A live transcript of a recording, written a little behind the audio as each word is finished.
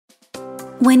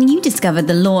When you discovered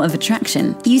the law of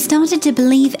attraction, you started to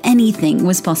believe anything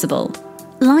was possible.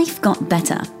 Life got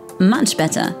better, much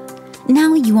better.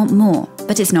 Now you want more,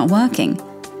 but it's not working.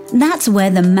 That's where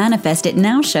the Manifest It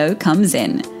Now show comes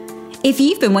in. If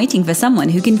you've been waiting for someone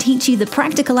who can teach you the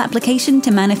practical application to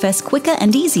manifest quicker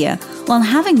and easier while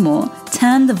having more,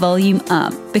 turn the volume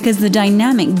up, because the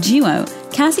dynamic duo,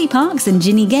 Cassie Parks and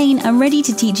Ginny Gain, are ready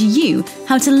to teach you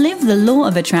how to live the law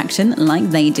of attraction like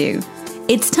they do.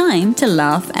 It's time to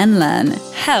laugh and learn.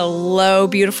 Hello,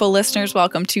 beautiful listeners.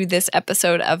 Welcome to this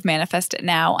episode of Manifest It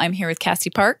Now. I'm here with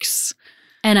Cassie Parks.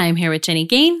 And I'm here with Ginny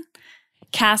Gain.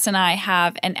 Cass and I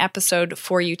have an episode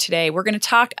for you today. We're going to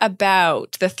talk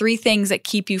about the 3 things that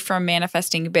keep you from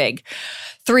manifesting big.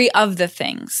 3 of the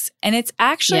things. And it's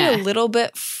actually a little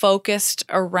bit focused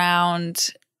around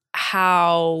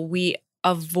how we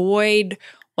avoid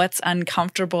what's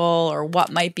uncomfortable or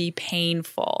what might be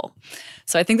painful.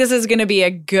 So I think this is going to be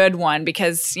a good one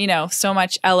because, you know, so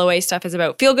much LOA stuff is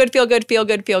about feel good, feel good, feel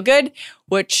good, feel good,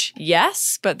 which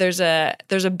yes, but there's a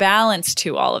balance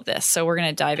to all of this. So we're going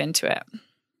to dive into it.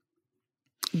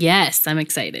 Yes, I'm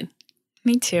excited.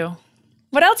 Me too.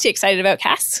 What else are you excited about,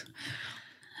 Cass?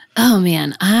 Oh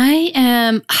man, I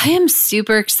am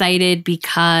super excited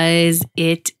because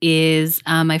it is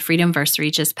my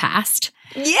Freedomversary just passed.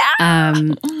 Yeah.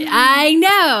 I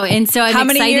know. And so I'm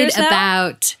excited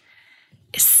about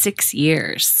 6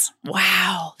 years.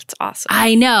 Wow. That's awesome.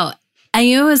 I know. I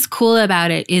know what's cool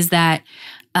about it is that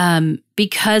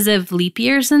because of leap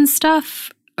years and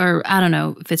stuff, or I don't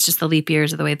know if it's just the leap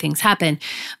years or the way things happen,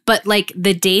 but like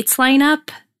the dates line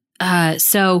up.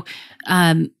 So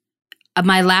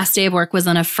my last day of work was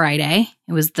on a Friday.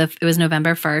 It was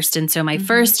November 1st. And so my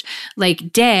first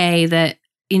like day that,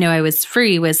 you know, I was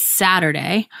free was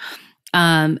Saturday.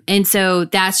 And so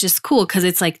that's just cool because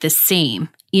it's like the same,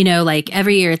 you know, like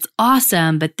every year it's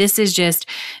awesome, but this is just,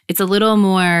 it's a little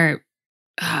more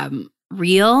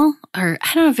real, or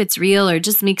I don't know if it's real or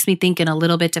just makes me think in a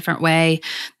little bit different way,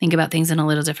 think about things in a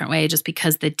little different way just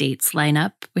because the dates line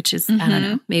up, which is, I don't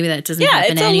know, maybe that doesn't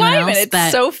happen to anyone else.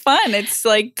 It's so fun. It's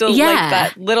like, like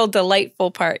that little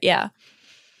delightful part. Yeah.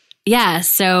 Yeah,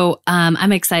 so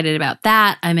I'm excited about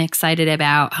that. I'm excited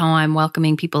about how I'm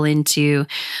welcoming people into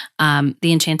the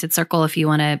Enchanted Circle. If you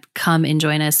want to come and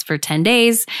join us for 10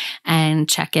 days and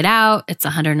check it out, it's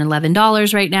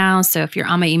 $111 right now. So if you're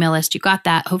on my email list, you got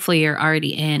that. Hopefully you're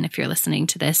already in if you're listening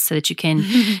to this so that you can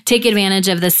take advantage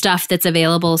of the stuff that's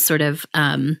available sort of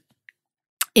in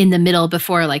the middle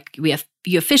before like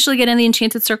you officially get in the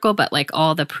Enchanted Circle, but like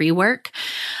all the pre-work.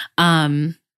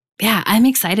 Yeah, I'm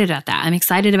excited about that. I'm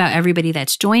excited about everybody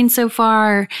that's joined so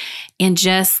far. And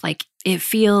just like, it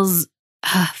feels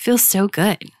so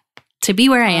good to be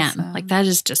where I am. Like that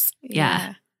is just,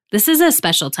 This is a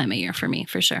special time of year for me,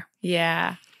 for sure.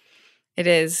 Yeah, it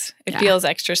is. It feels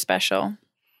extra special.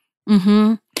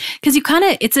 Because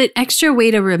it's an extra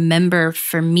way to remember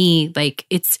for me. Like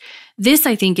this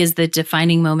I think is the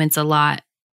defining moments a lot.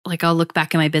 Like I'll look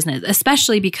back in my business,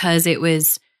 especially because it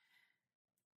was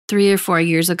 3 or 4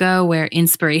 years ago where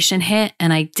inspiration hit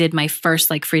and I did my first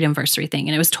like Freedomversary thing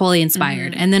and it was totally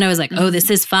inspired. And then I was like, oh, this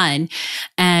is fun.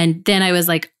 And then I was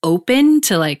like open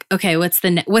to like, okay,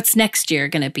 what's next year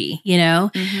going to be, you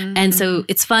know? And so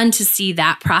it's fun to see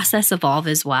that process evolve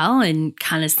as well and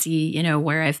kind of see, you know,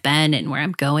 where I've been and where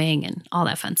I'm going and all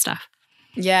that fun stuff.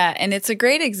 Yeah. And it's a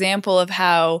great example of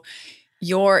how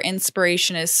your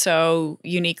inspiration is so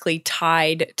uniquely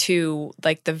tied to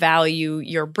like the value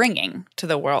you're bringing to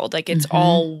the world. Like it's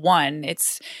all one.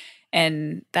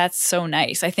 And that's so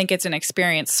nice. I think it's an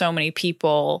experience so many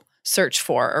people search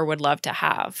for or would love to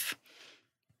have.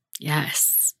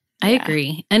 Yes, I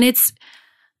agree. And it's,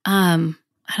 I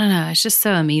don't know, it's just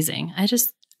so amazing.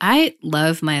 I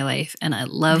love my life and I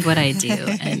love what I do.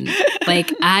 And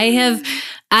like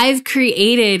I've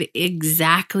created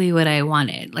exactly what I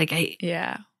wanted. Like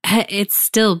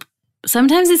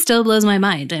sometimes it still blows my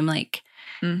mind. I'm like,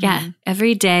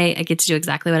 every day I get to do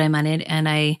exactly what I wanted and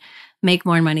I make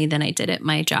more money than I did at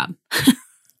my job.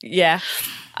 Yeah.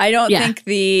 I don't think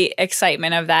the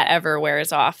excitement of that ever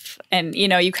wears off. And, you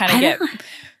know, you kind of get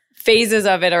phases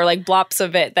of it or like blops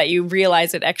of it that you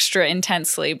realize it extra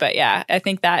intensely. But yeah, I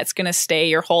think that's going to stay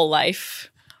your whole life.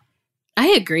 I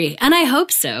agree. And I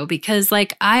hope so, because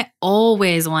like I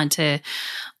always want to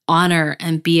honor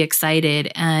and be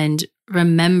excited and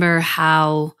remember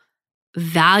how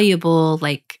valuable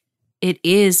like it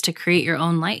is to create your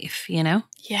own life, you know?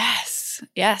 Yes.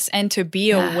 Yes. And to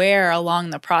be aware along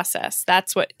the process.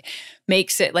 That's what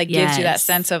makes it like gives you that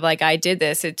sense of like, I did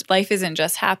this. Life isn't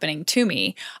just happening to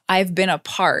me. I've been a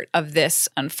part of this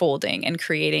unfolding and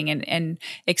creating and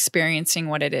experiencing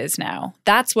what it is now.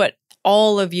 That's what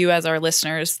all of you as our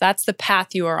listeners, that's the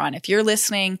path you are on. If you're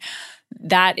listening,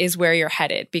 that is where you're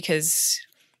headed, because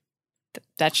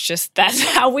that's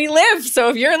how we live. So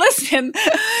if you're listening,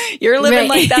 you're living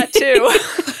like that too.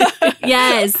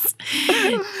 Yes.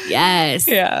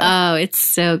 Yeah. Oh, it's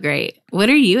so great. What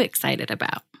are you excited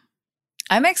about?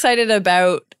 I'm excited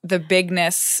about the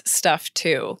bigness stuff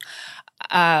too,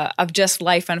 of just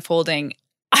life unfolding.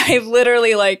 I've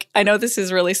literally I know this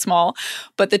is really small,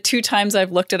 but the 2 times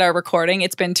I've looked at our recording,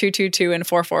 it's been 222 and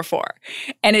 444.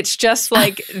 And it's just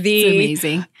like it's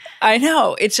amazing. I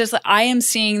know. It's just I am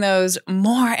seeing those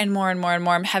more and more and more and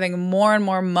more. I'm having more and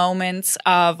more moments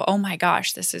of, oh my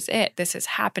gosh, this is it. This is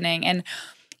happening. And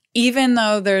even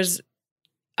though there's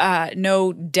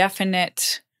no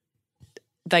definite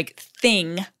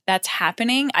thing that's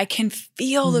happening, I can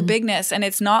feel the bigness, and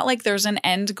it's not like there's an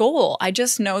end goal. I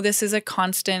just know this is a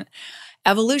constant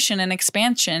evolution and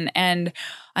expansion, and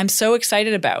I'm so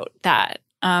excited about that.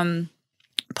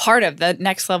 Part of the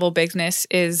next level bigness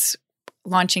is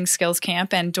launching Skills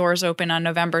Camp, and doors open on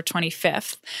November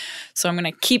 25th. So I'm going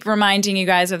to keep reminding you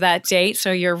guys of that date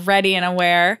so you're ready and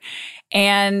aware.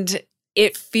 And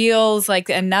it feels like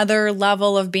another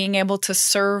level of being able to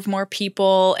serve more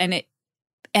people, and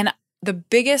the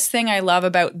biggest thing I love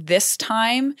about this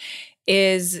time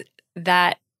is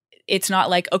that it's not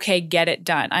like, okay, get it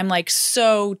done. I'm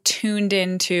so tuned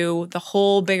into the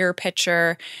whole bigger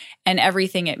picture and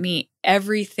everything it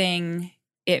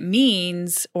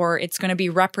means, or it's going to be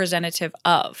representative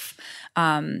of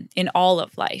in all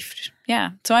of life.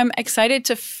 Yeah. So I'm excited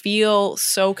to feel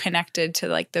so connected to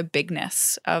the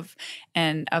bigness of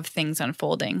things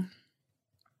unfolding.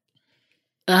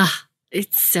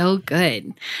 It's so good.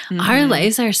 Mm-hmm. Our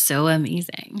lives are so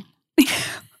amazing.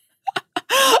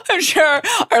 I'm sure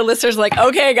our listeners are like,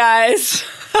 okay, guys.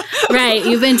 Right.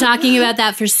 You've been talking about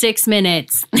that for 6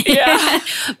 minutes. Yeah.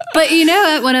 But you know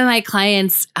what? One of my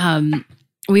clients, when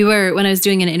I was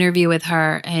doing an interview with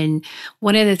her, and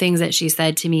one of the things that she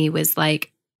said to me was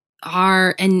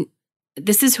and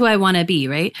this is who I want to be,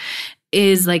 right?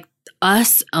 Is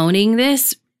us owning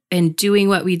this and doing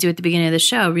what we do at the beginning of the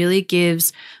show really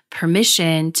gives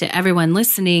permission to everyone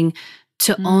listening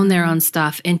to own their own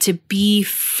stuff and to be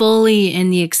fully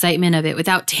in the excitement of it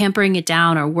without tampering it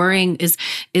down or worrying is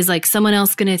someone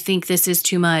else going to think this is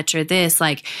too much or this.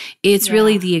 It's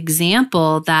really the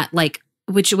example that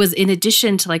which was in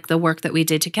addition to the work that we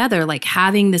did together,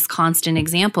 having this constant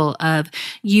example of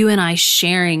you and I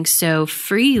sharing so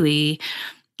freely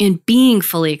and being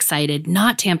fully excited,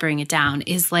 not tampering it down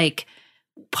is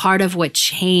part of what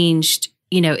changed,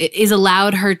 it is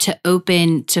allowed her to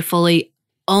open to fully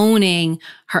owning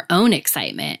her own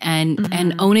excitement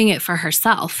and owning it for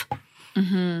herself.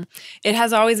 Mm-hmm. It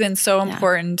has always been so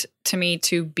important to me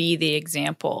to be the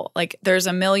example. There's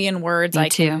a million words I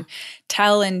can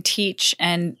tell and teach.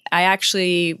 And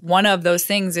one of those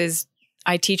things is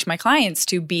I teach my clients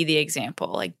to be the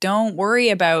example. Don't worry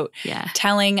about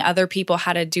telling other people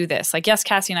how to do this. Yes,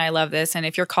 Cassie and I love this. And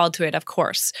if you're called to it, of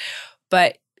course.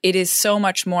 But it is so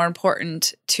much more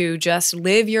important to just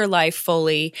live your life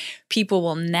fully. People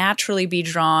will naturally be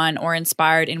drawn or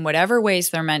inspired in whatever ways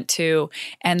they're meant to,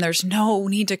 and there's no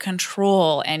need to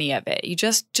control any of it. You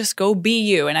just go be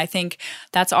you. And I think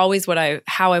that's always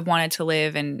how I've wanted to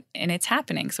live, and it's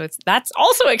happening. So that's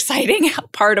also exciting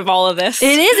part of all of this.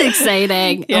 It is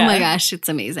exciting. Oh my gosh, it's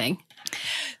amazing.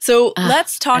 So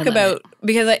let's talk about,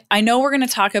 because I know we're going to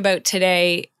talk about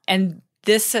today, and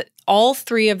all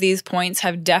 3 of these points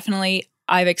have definitely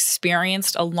I've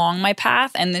experienced along my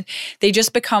path, and they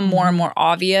just become more and more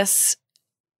obvious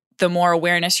the more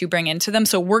awareness you bring into them.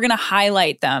 So we're going to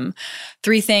highlight them,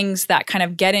 3 things that kind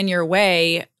of get in your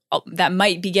way, that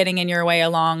might be getting in your way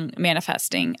along your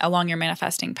manifesting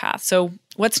path. So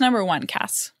what's number 1,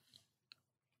 Cass?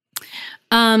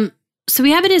 So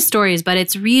we have it as stories, but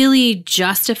it's really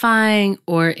justifying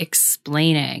or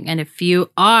explaining. And if you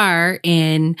are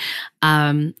in,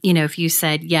 if you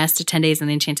said yes to 10 days in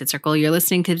the Enchanted Circle, you're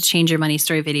listening to the Change Your Money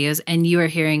Story videos, and you are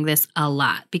hearing this a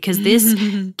lot because this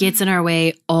gets in our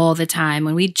way all the time.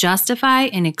 When we justify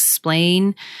and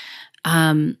explain,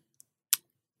 really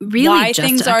why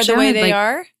things are the way they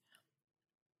are.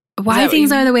 Why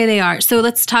things are the way they are. So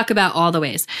let's talk about all the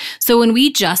ways. So when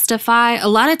we justify, a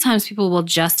lot of times people will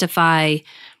justify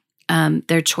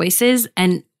their choices.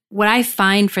 And what I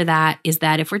find for that is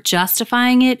that if we're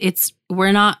justifying it, it's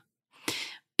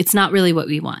not really what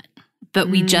we want. but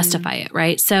we justify it,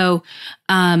 right? So,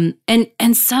 and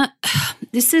so,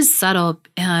 this is subtle.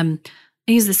 I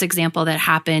use this example that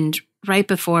happened right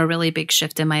before a really big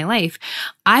shift in my life.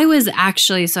 I was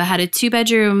actually, so I had a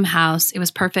 2-bedroom house. It was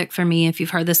perfect for me. If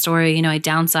you've heard the story, I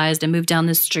downsized and moved down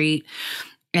the street.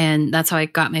 And that's how I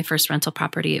got my first rental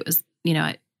property. It was,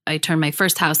 I turned my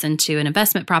first house into an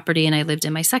investment property, and I lived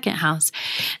in my second house.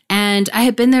 And I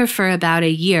had been there for about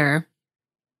a year.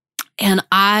 And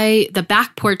the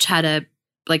back porch had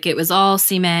it was all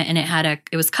cement, and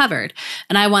it was covered.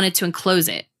 And I wanted to enclose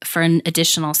it for an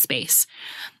additional space.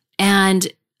 And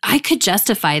I could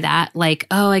justify that,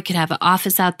 I could have an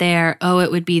office out there. Oh, it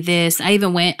would be this. I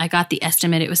got the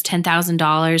estimate. It was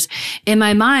 $10,000. In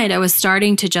my mind, I was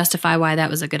starting to justify why that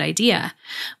was a good idea,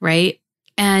 right?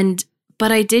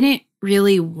 But I didn't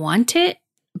really want it,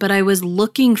 but I was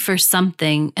looking for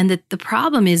something. And the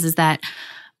problem is that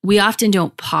we often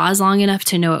don't pause long enough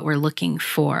to know what we're looking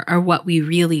for or what we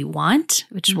really want,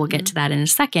 which we'll get to that in a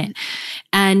second.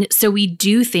 And so we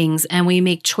do things and we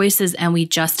make choices and we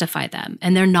justify them,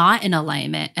 and they're not in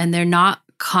alignment, and they're not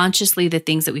consciously the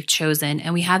things that we've chosen.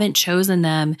 And we haven't chosen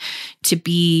them to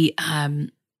be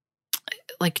in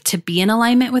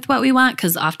alignment with what we want,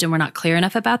 because often we're not clear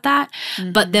enough about that,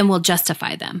 but then we'll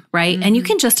justify them, right? And you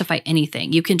can justify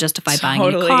anything. You can justify buying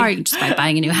a new car, you can justify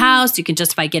buying a new house, you can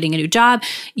justify getting a new job,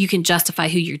 you can justify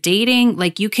who you're dating,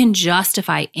 you can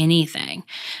justify anything.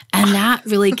 And that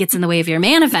really gets in the way of your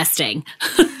manifesting.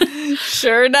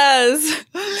 Sure does.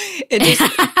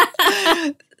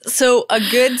 So a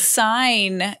good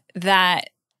sign that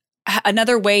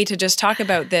another way to just talk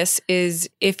about this is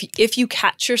if you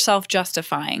catch yourself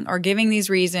justifying or giving these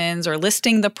reasons or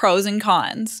listing the pros and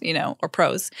cons, or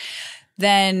pros,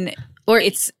 then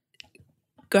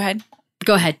go ahead.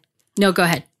 Go ahead. No, go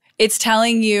ahead. It's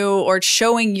telling you or it's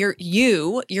showing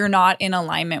you're not in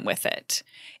alignment with it.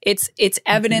 It's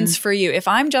evidence for you. If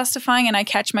I'm justifying and I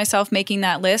catch myself making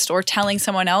that list or telling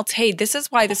someone else, hey, this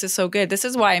is why this is so good. This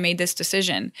is why I made this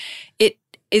decision. It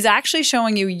is actually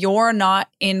showing you're not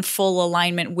in full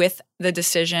alignment with the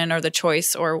decision or the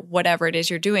choice or whatever it is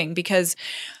you're doing. Because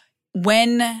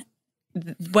when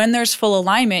there's full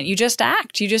alignment, you just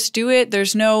act. You just do it.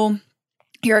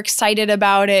 You're excited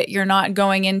about it. You're not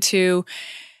going into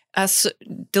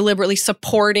deliberately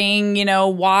supporting,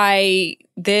 why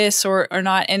this or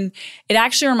not. And it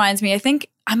actually reminds me, I think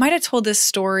I might have told this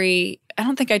story. I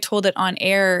don't think I told it on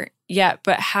air yet,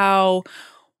 but how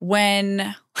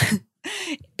when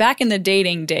back in the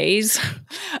dating days,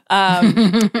 when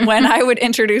I would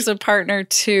introduce a partner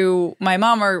to my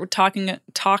mom or talk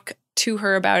to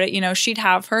her about it, she'd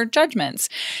have her judgments,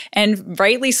 and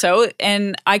rightly so.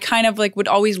 And I kind of would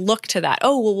always look to that.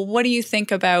 Oh, well, what do you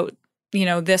think about,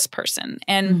 this person?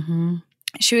 And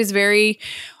she was very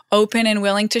open and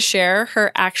willing to share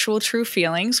her actual true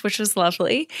feelings, which was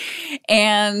lovely.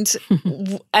 And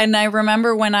I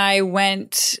remember when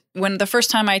the first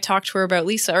time I talked to her about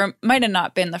Lisa, or it might have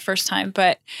not been the first time,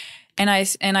 but and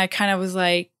I kind of was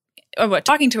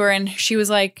talking to her, and she was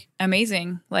like,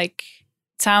 amazing,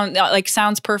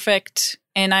 sounds perfect,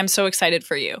 and I'm so excited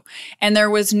for you. And there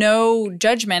was no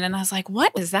judgment, and I was like,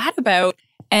 what is that about?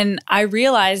 And I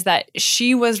realized that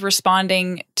she was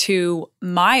responding to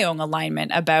my own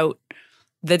alignment about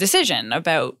the decision,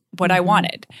 about what I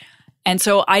wanted. And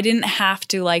so I didn't have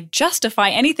to justify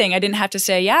anything. I didn't have to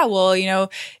say, yeah, well,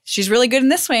 she's really good in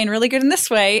this way and really good in this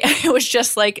way. It was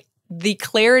just the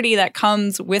clarity that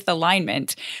comes with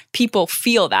alignment. People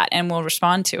feel that and will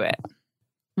respond to it.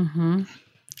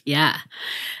 Yeah.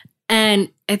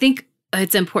 And I think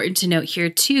it's important to note here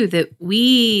too that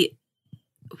we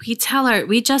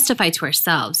justify to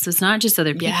ourselves. So it's not just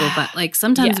other people, but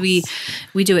sometimes we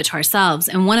do it to ourselves.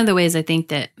 And one of the ways I think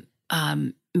that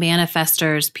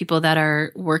manifestors, people that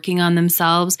are working on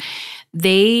themselves,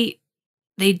 they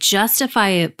justify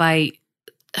it by,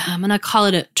 I'm going to call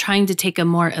it trying to take a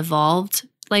more evolved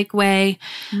way.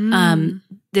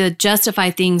 They justify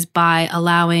things by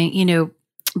allowing,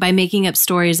 by making up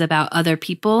stories about other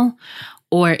people,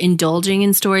 or indulging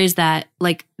in stories that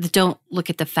don't look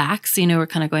at the facts. We're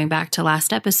kind of going back to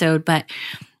last episode, but,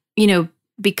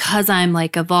 because I'm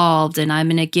evolved and I'm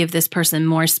going to give this person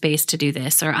more space to do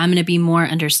this, or I'm going to be more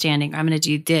understanding, or I'm going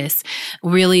to do this,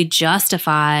 really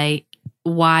justify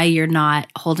why you're not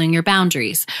holding your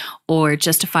boundaries, or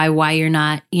justify why you're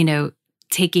not,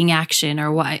 taking action,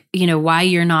 or why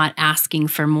you're not asking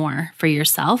for more for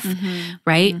yourself,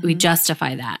 right? We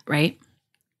justify that, right?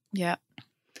 Yeah.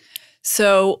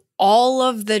 So all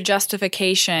of the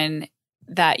justification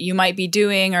that you might be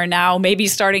doing or now maybe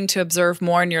starting to observe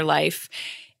more in your life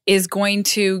is going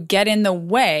to get in the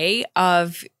way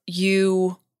of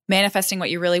you manifesting what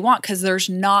you really want, because there's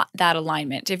not that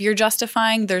alignment. If you're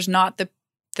justifying, there's not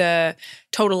the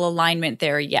total alignment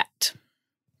there yet.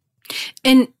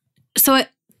 And so I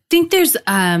think there's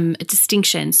a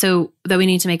distinction that we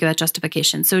need to make about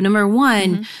justification. So number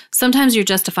one, sometimes you're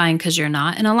justifying because you're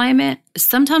not in alignment.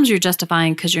 Sometimes you're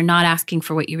justifying because you're not asking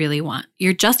for what you really want.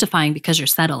 You're justifying because you're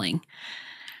settling.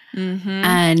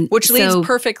 And which leads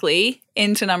perfectly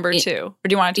into number 2. Or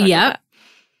do you want to talk about that?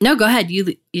 No, go ahead. You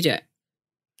do it.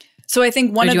 So I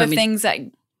think one of the things that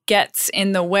gets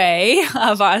in the way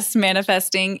of us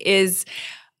manifesting is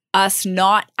us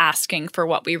not asking for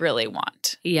what we really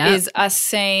want. Is us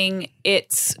saying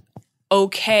it's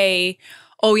okay.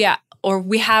 Oh yeah. Or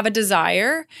we have a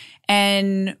desire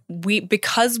and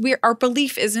because our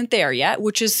belief isn't there yet,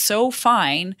 which is so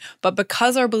fine, but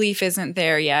because our belief isn't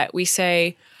there yet, we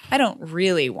say, I don't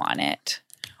really want it.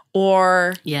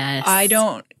 Or I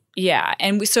don't. Yeah.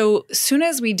 And so as soon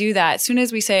as we do that, as soon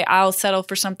as we say, I'll settle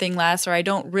for something less, or I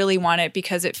don't really want it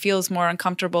because it feels more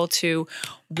uncomfortable to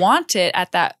want it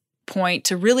at that point,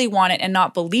 to really want it and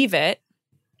not believe it,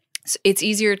 it's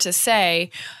easier to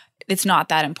say, it's not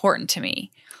that important to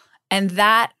me. And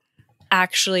that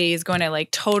actually is going to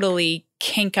like totally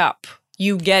kink up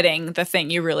you getting the thing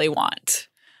you really want.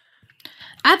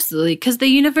 Absolutely. Because the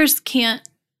universe can't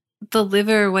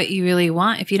deliver what you really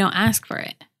want if you don't ask for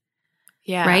it.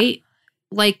 Yeah. Right?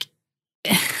 Like,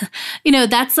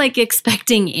 that's like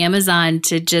expecting Amazon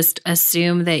to just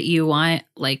assume that you want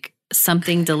like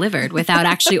something delivered without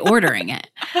actually ordering it.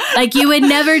 Like you would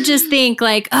never just think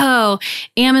like, oh,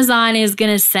 Amazon is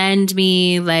going to send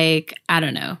me like, I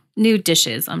don't know, new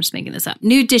dishes. I'm just making this up.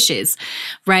 New dishes,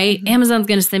 right? Amazon's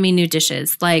going to send me new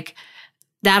dishes. Like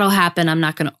that'll happen. I'm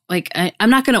not going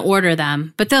to order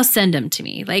them, but they'll send them to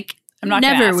me. Like I'm not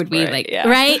never would be like,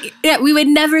 right? Yeah, we would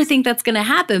never think that's going to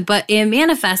happen. But in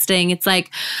manifesting, it's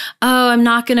like, oh, I'm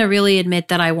not going to really admit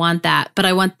that I want that, but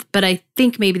I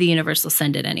think maybe the universe will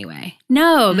send it anyway.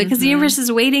 No, because the universe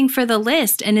is waiting for the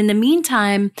list. And in the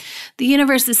meantime, the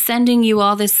universe is sending you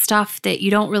all this stuff that you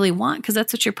don't really want because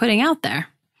that's what you're putting out there.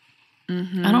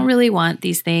 I don't really want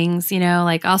these things,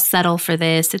 like I'll settle for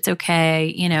this. It's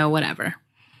okay, whatever.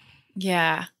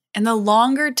 Yeah. And the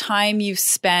longer time you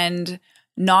spend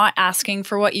not asking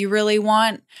for what you really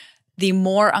want, the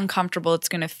more uncomfortable it's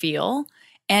going to feel.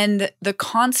 And the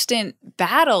constant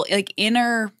battle, like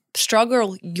inner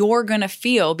struggle you're going to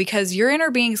feel because your inner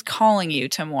being's calling you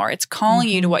to more. It's calling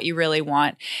you to what you really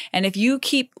want. And if you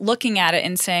keep looking at it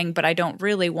and saying, but I don't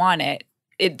really want it,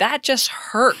 that just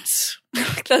hurts.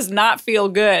 It does not feel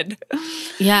good.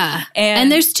 Yeah.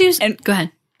 And there's two. Go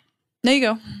ahead. There you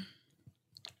go.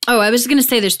 Oh, I was going to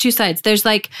say there's two sides. There's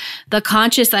like the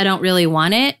conscious, I don't really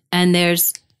want it. And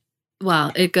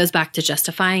it goes back to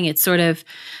justifying. It's sort of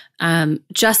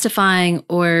justifying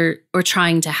or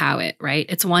trying to how it, right?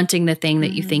 It's wanting the thing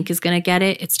that you think is going to get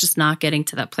it. It's just not getting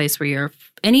to that place where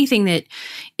anything that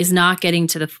is not getting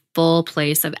to the full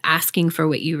place of asking for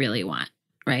what you really want,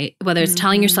 right? Whether it's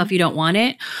telling yourself you don't want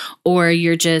it or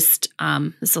you're just,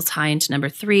 this will tie into number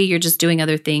 3, you're just doing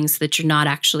other things that you're not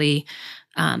actually,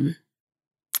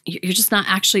 you're just not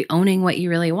actually owning what you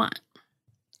really want.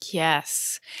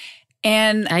 Yes.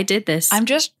 And I did this.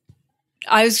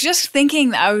 I was just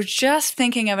thinking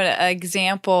of an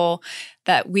example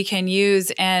that we can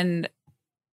use. And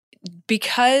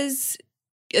because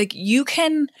like you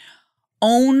can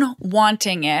own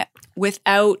wanting it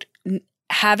without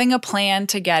having a plan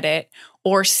to get it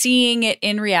or seeing it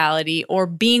in reality or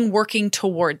working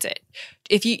towards it.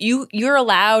 If you're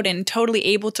allowed and totally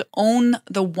able to own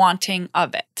the wanting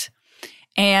of it.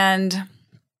 And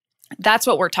that's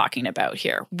what we're talking about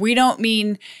here. We don't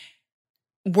mean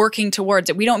working towards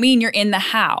it. We don't mean you're in the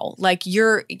how. Like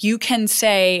you can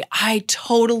say, I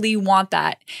totally want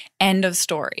that. End of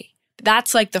story.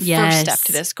 That's like the first step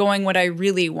to this, going what I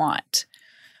really want.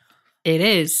 It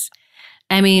is.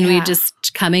 I mean, we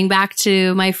just coming back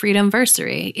to my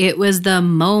Freedomversary. It was the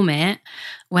moment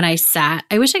when I sat,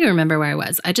 I wish I could remember where I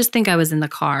was. I just think I was in the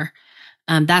car.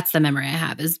 That's the memory I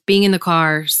have, is being in the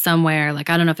car somewhere, like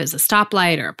I don't know if it was a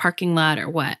stoplight or a parking lot or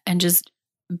what, and just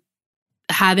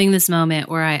having this moment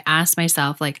where I asked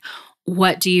myself, like,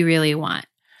 what do you really want?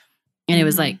 And it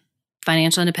was like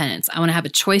financial independence. I want to have a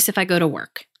choice if I go to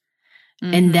work.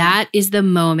 And that is the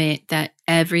moment that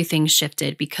everything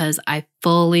shifted because I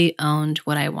fully owned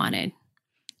what I wanted.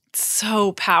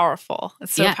 So powerful.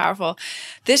 It's so powerful.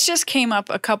 This just came up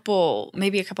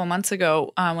maybe a couple months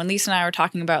ago when Lisa and I were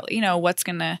talking about,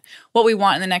 what we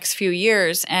want in the next few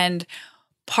years. And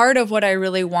part of what I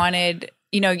really wanted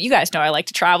you guys know I like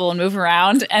to travel and move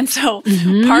around. And so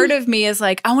part of me is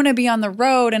like, I want to be on the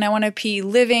road and I want to be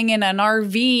living in an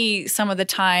RV some of the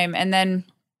time. And then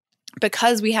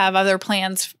because we have other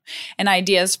plans and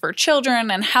ideas for children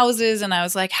and houses, and I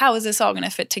was like, how is this all going to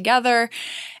fit together?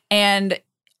 And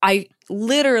I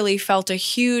literally felt and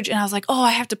I was like, oh,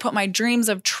 I have to put my dreams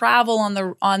of travel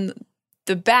on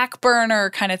the back burner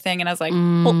kind of thing. And I was like,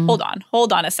 hold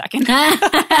on a second.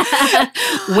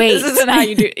 Wait. This isn't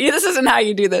how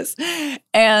you do this.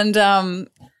 And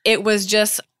it was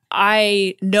just,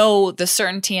 I know the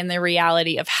certainty and the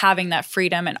reality of having that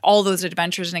freedom and all those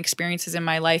adventures and experiences in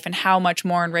my life and how much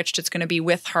more enriched it's going to be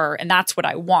with her. And that's what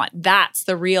I want. That's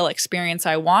the real experience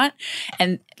I want.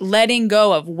 And letting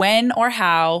go of when or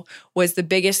how was the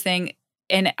biggest thing.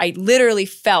 And I literally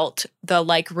felt the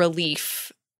like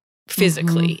relief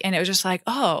physically. And it was just like,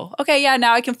 oh, okay, yeah,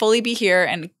 now I can fully be here.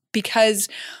 And because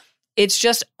it's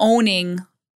just owning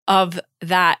of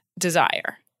that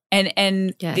desire.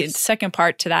 And the second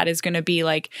part to that is going to be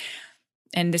like,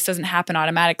 and this doesn't happen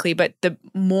automatically, but the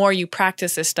more you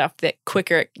practice this stuff, the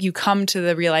quicker you come to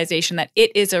the realization that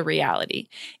it is a reality.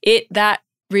 That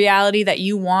reality that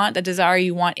you want, the desire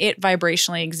you want, it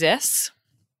vibrationally exists.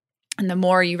 And the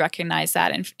more you recognize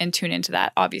that and tune into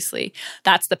that, obviously,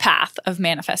 that's the path of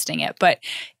manifesting it. But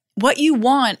what you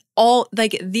want, all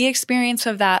like the experience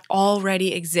of that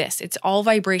already exists. It's all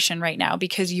vibration right now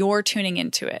because you're tuning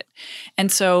into it.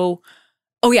 And so,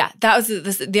 that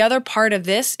was the other part of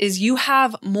this is you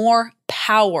have more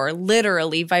power,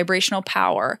 literally vibrational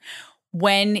power,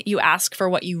 when you ask for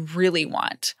what you really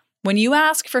want. When you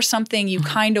ask for something you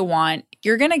kind of want,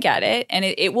 you're going to get it and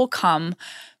it will come.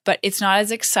 But it's not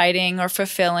as exciting or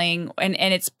fulfilling, and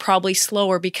it's probably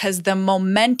slower because the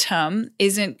momentum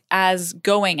isn't as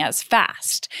going as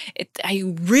fast.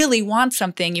 You really want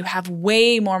something, you have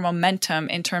way more momentum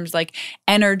in terms like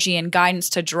energy and guidance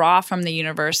to draw from the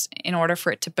universe in order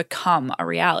for it to become a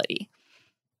reality.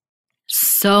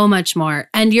 So much more.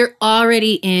 And you're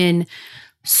already in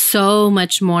so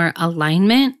much more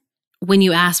alignment when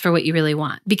you ask for what you really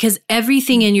want because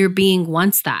everything in your being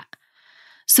wants that.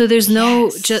 So there's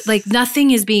like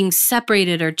nothing is being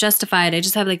separated or justified. I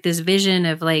just have like this vision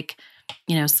of like,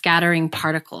 scattering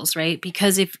particles, right?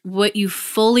 Because if what you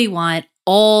fully want,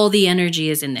 all the energy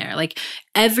is in there. Like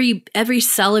every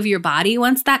cell of your body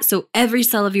wants that. So every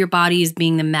cell of your body is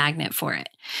being the magnet for it.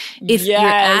 If you're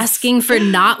asking for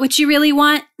not what you really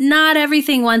want, not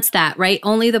everything wants that, right?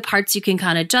 Only the parts you can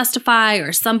kind of justify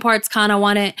or some parts kind of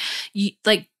want it.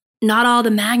 Not all the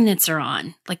magnets are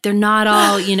on. Like they're not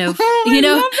all, I love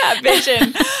that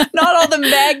vision. Not all the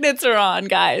magnets are on,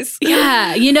 guys.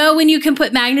 Yeah. When you can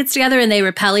put magnets together and they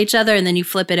repel each other and then you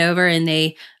flip it over and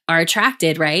they are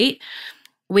attracted, right?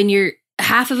 When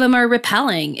half of them are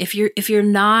repelling. If you're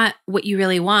not what you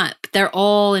really want, but they're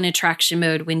all in attraction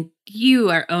mode when you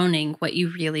are owning what you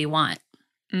really want.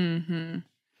 Mm-hmm.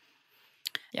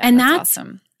 Yeah, and that's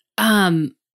awesome.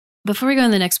 Before we go on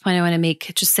the next point, I want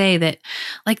to just say that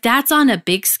like that's on a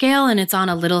big scale and it's on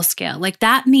a little scale. Like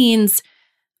that means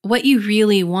what you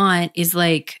really want is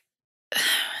like,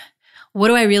 what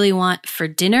do I really want for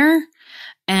dinner?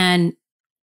 And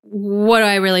what do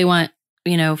I really want,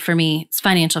 for me, it's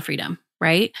financial freedom,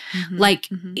 right? Mm-hmm. Like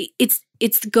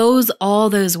it goes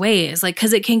all those ways, like,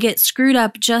 cause it can get screwed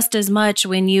up just as much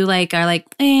when you like are like,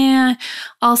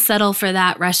 I'll settle for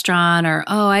that restaurant or,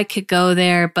 oh, I could go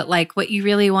there. But like what you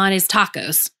really want is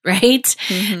tacos, right?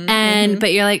 Mm-hmm,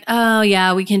 but you're like, oh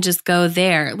yeah, we can just go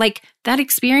there. Like that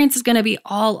experience is going to be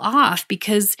all off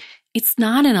because it's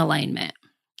not in alignment.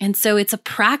 And so it's a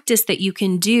practice that you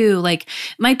can do. Like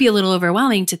it might be a little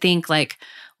overwhelming to think like,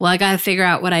 well, I got to figure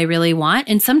out what I really want.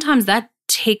 And sometimes that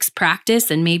takes practice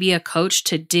and maybe a coach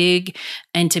to dig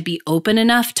and to be open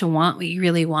enough to want what you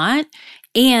really want.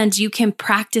 And you can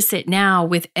practice it now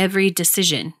with every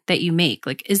decision that you make.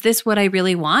 Like, is this what I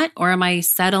really want? Or am I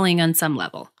settling on some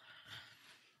level?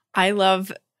 I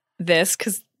love this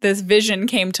because this vision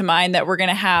came to mind that we're going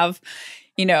to have,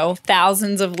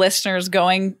 thousands of listeners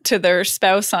going to their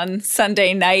spouse on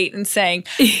Sunday night and saying,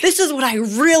 this is what I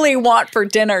really want for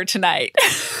dinner tonight.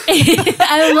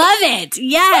 I love it.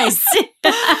 Yes.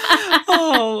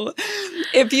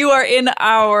 If you are in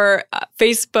our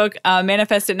Facebook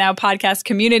Manifest It Now podcast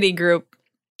community group,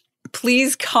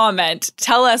 please comment.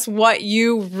 Tell us what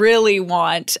you really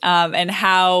want and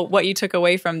what you took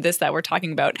away from this that we're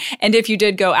talking about. And if you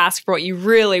did go ask for what you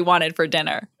really wanted for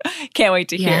dinner. Can't wait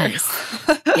to hear.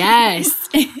 Yes.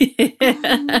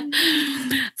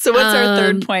 So what's our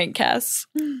third point, Cass?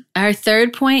 Our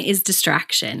third point is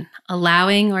distraction,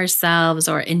 allowing ourselves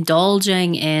or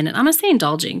indulging in, and I'm going to say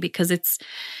indulging because it's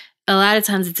a lot of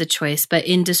times it's a choice, but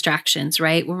in distractions,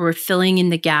 right? Where we're filling in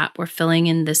the gap, we're filling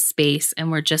in this space,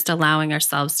 and we're just allowing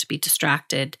ourselves to be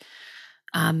distracted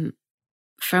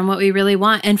from what we really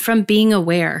want and from being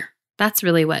aware. That's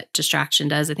really what distraction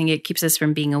does. I think it keeps us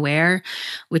from being aware,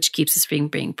 which keeps us from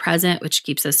being present, which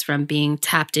keeps us from being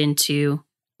tapped into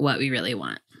what we really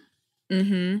want.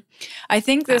 Mm-hmm. I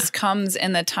think this comes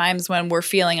in the times when we're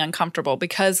feeling uncomfortable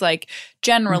because, like,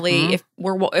 generally, if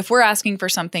we're asking for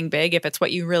something big, if it's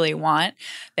what you really want,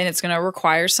 then it's going to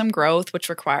require some growth, which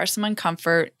requires some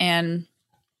uncomfort. And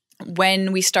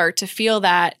when we start to feel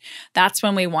that, that's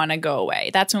when we want to go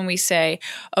away. That's when we say,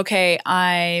 okay,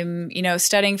 I'm,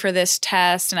 studying for this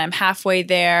test and I'm halfway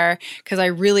there because I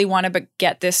really want to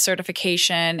get this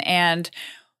certification.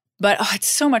 But it's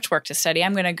so much work to study.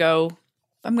 I'm going to go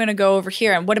over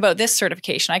here. And what about this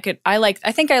certification? I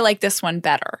think I like this one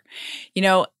better,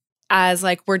 as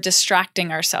like we're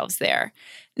distracting ourselves there.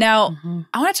 Now,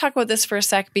 I want to talk about this for a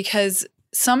sec because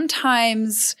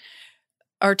sometimes,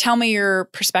 or tell me your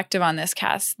perspective on this,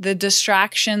 Cass, the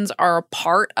distractions are a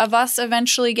part of us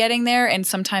eventually getting there. And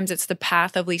sometimes it's the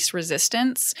path of least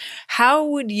resistance. How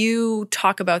would you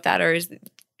talk about that? Or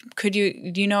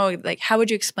how would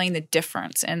you explain the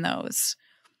difference in those?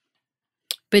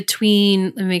 Let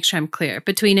me make sure I'm clear,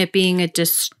 between it being a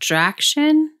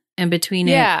distraction and between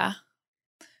it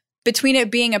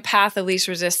being a path of least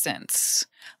resistance,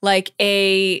 like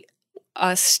a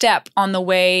step on the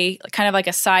way, kind of like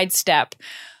a side step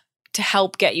to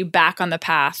help get you back on the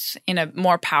path in a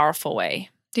more powerful way.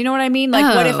 Do you know what I mean?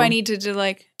 Like, what if I need to do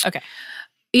okay.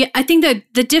 Yeah, I think that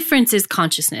the difference is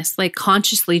consciousness, like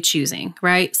consciously choosing,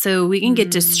 right? So we can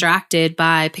get distracted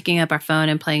by picking up our phone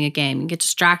and playing a game. You can get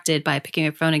distracted by picking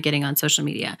up your phone and getting on social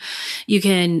media. You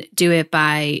can do it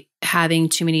by having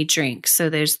too many drinks. So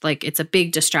there's it's a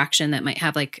big distraction that might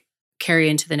have carry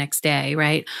into the next day,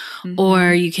 right?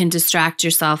 Or you can distract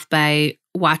yourself by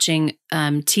watching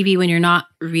TV when you're not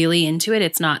really into it.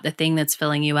 It's not the thing that's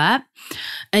filling you up.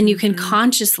 And you can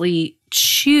consciously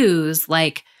choose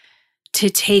to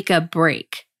take a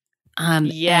break.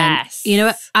 Yes. And, you know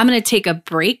what? I'm going to take a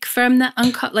break from the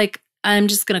I'm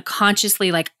just going to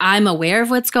consciously, I'm aware of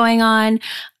what's going on.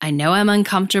 I know I'm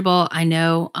uncomfortable. I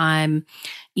know I'm,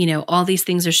 all these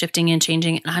things are shifting and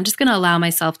changing. And I'm just going to allow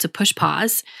myself to push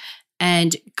pause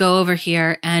and go over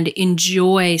here and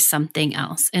enjoy something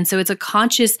else. And so it's a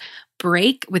conscious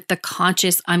break with the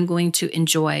conscious I'm going to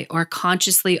enjoy, or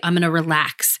consciously I'm going to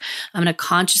relax. I'm going to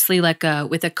consciously let go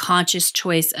with a conscious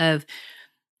choice of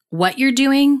what you're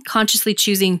doing, consciously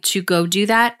choosing to go do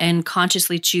that, and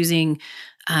consciously choosing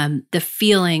the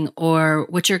feeling or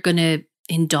what you're going to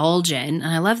indulge in. And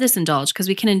I love this indulge because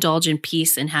we can indulge in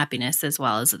peace and happiness as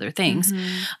well as other things.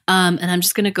 And I'm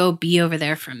just going to go be over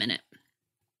there for a minute.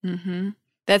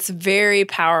 That's very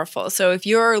powerful. So if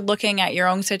you're looking at your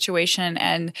own situation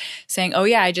and saying, oh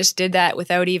yeah, I just did that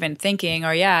without even thinking,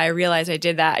 or yeah, I realized I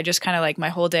did that. I just kind of my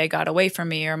whole day got away from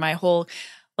me, or my whole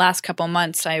last couple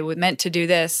months I was meant to do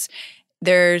this.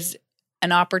 There's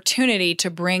an opportunity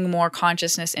to bring more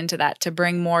consciousness into that, to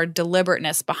bring more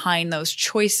deliberateness behind those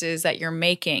choices that you're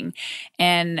making.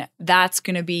 And that's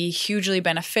going to be hugely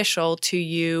beneficial to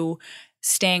you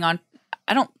staying on,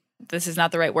 this is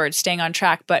not the right word, staying on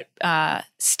track, but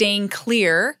staying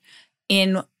clear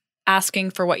in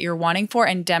asking for what you're wanting for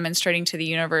and demonstrating to the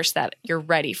universe that you're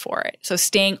ready for it. So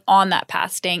staying on that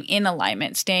path, staying in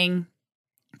alignment, staying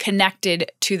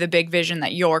connected to the big vision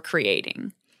that you're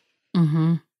creating.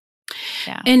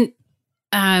 Yeah. And,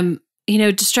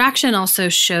 distraction also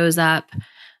shows up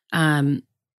in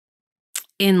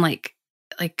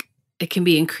it can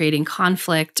be in creating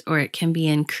conflict, or it can be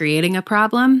in creating a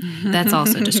problem. That's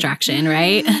also distraction,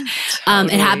 right?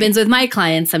 Totally. It happens with my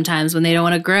clients sometimes when they don't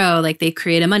want to grow, they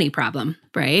create a money problem,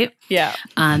 right? Yeah.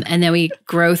 And then we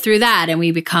grow through that and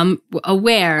we become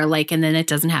aware, and then it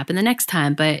doesn't happen the next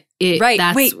time. But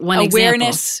that's one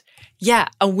awareness, example. Yeah.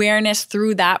 Awareness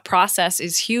through that process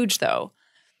is huge though.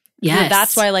 Yes.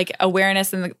 That's why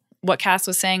awareness and what Cass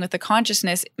was saying with the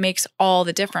consciousness makes all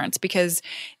the difference, because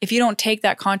if you don't take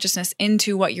that consciousness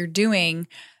into what you're doing,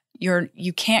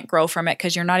 you can't grow from it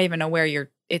because you're not even aware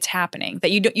it's happening. That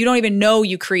you don't even know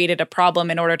you created a problem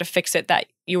in order to fix it, that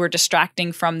you were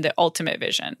distracting from the ultimate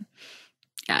vision.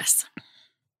 Yes.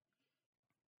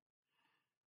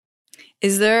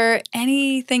 Is there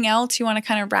anything else you want to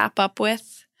kind of wrap up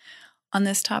with on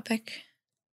this topic?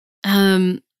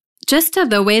 Just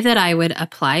the way that I would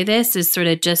apply this is sort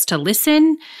of just to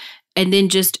listen and then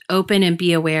just open and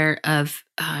be aware of,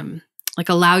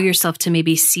 allow yourself to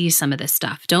maybe see some of this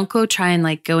stuff. Don't go try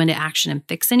and go into action and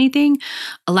fix anything.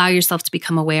 Allow yourself to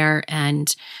become aware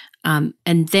and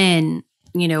then,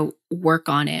 work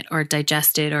on it or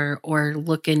digest it or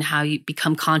look in how you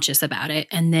become conscious about it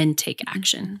and then take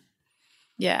action.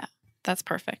 Yeah, that's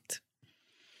perfect.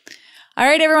 All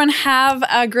right, everyone, have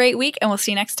a great week and we'll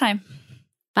see you next time.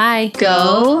 Bye.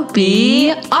 Go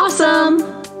be awesome.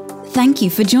 Thank you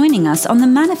for joining us on the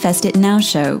Manifest It Now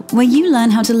show, where you learn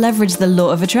how to leverage the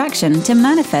law of attraction to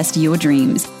manifest your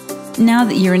dreams. Now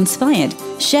that you're inspired,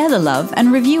 share the love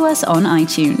and review us on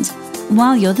iTunes.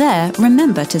 While you're there,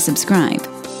 remember to subscribe.